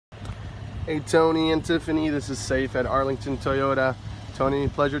Hey Tony and Tiffany, this is Safe at Arlington Toyota. Tony,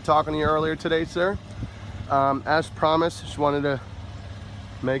 pleasure talking to you earlier today, sir. As promised, just wanted to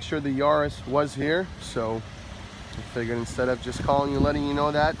make sure the Yaris was here, so I figured instead of just calling you, letting you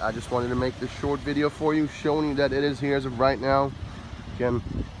know that, I just wanted to make this short video for you, showing you that it is here as of right now. Again,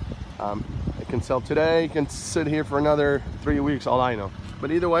 it can sell today, it can sit here for another 3 weeks, all I know.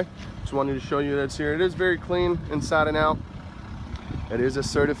 But either way, just wanted to show you that it's here. It is very clean inside and out. It is a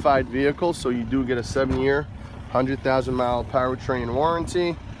certified vehicle, so you do get a 7-year, 100,000 mile powertrain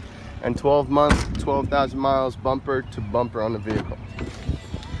warranty and 12-month, 12,000 miles bumper to bumper on the vehicle.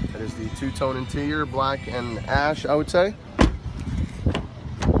 It is the two-tone interior, black and ash, I would say.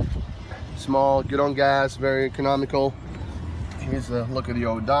 Small, good on gas, very economical. Here's a look at the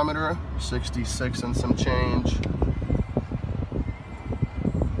odometer, 66 and some change.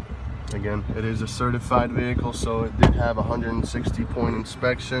 Again, it is a certified vehicle, so it did have a 160-point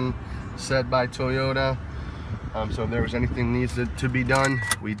inspection set by Toyota. So if there was anything needed to be done,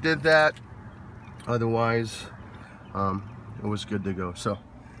 we did that. Otherwise, it was good to go. So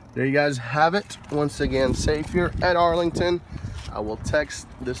there you guys have it. Once again, Safe here at Arlington. I will text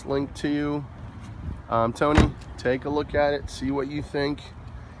this link to you. Tony, take a look at it, see what you think,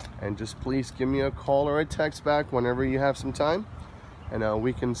 and just please give me a call or a text back whenever you have some time. And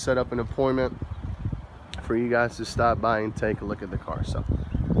we can set up an appointment for you guys to stop by and take a look at the car. So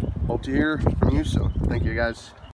hope to hear from you soon. Thank you guys.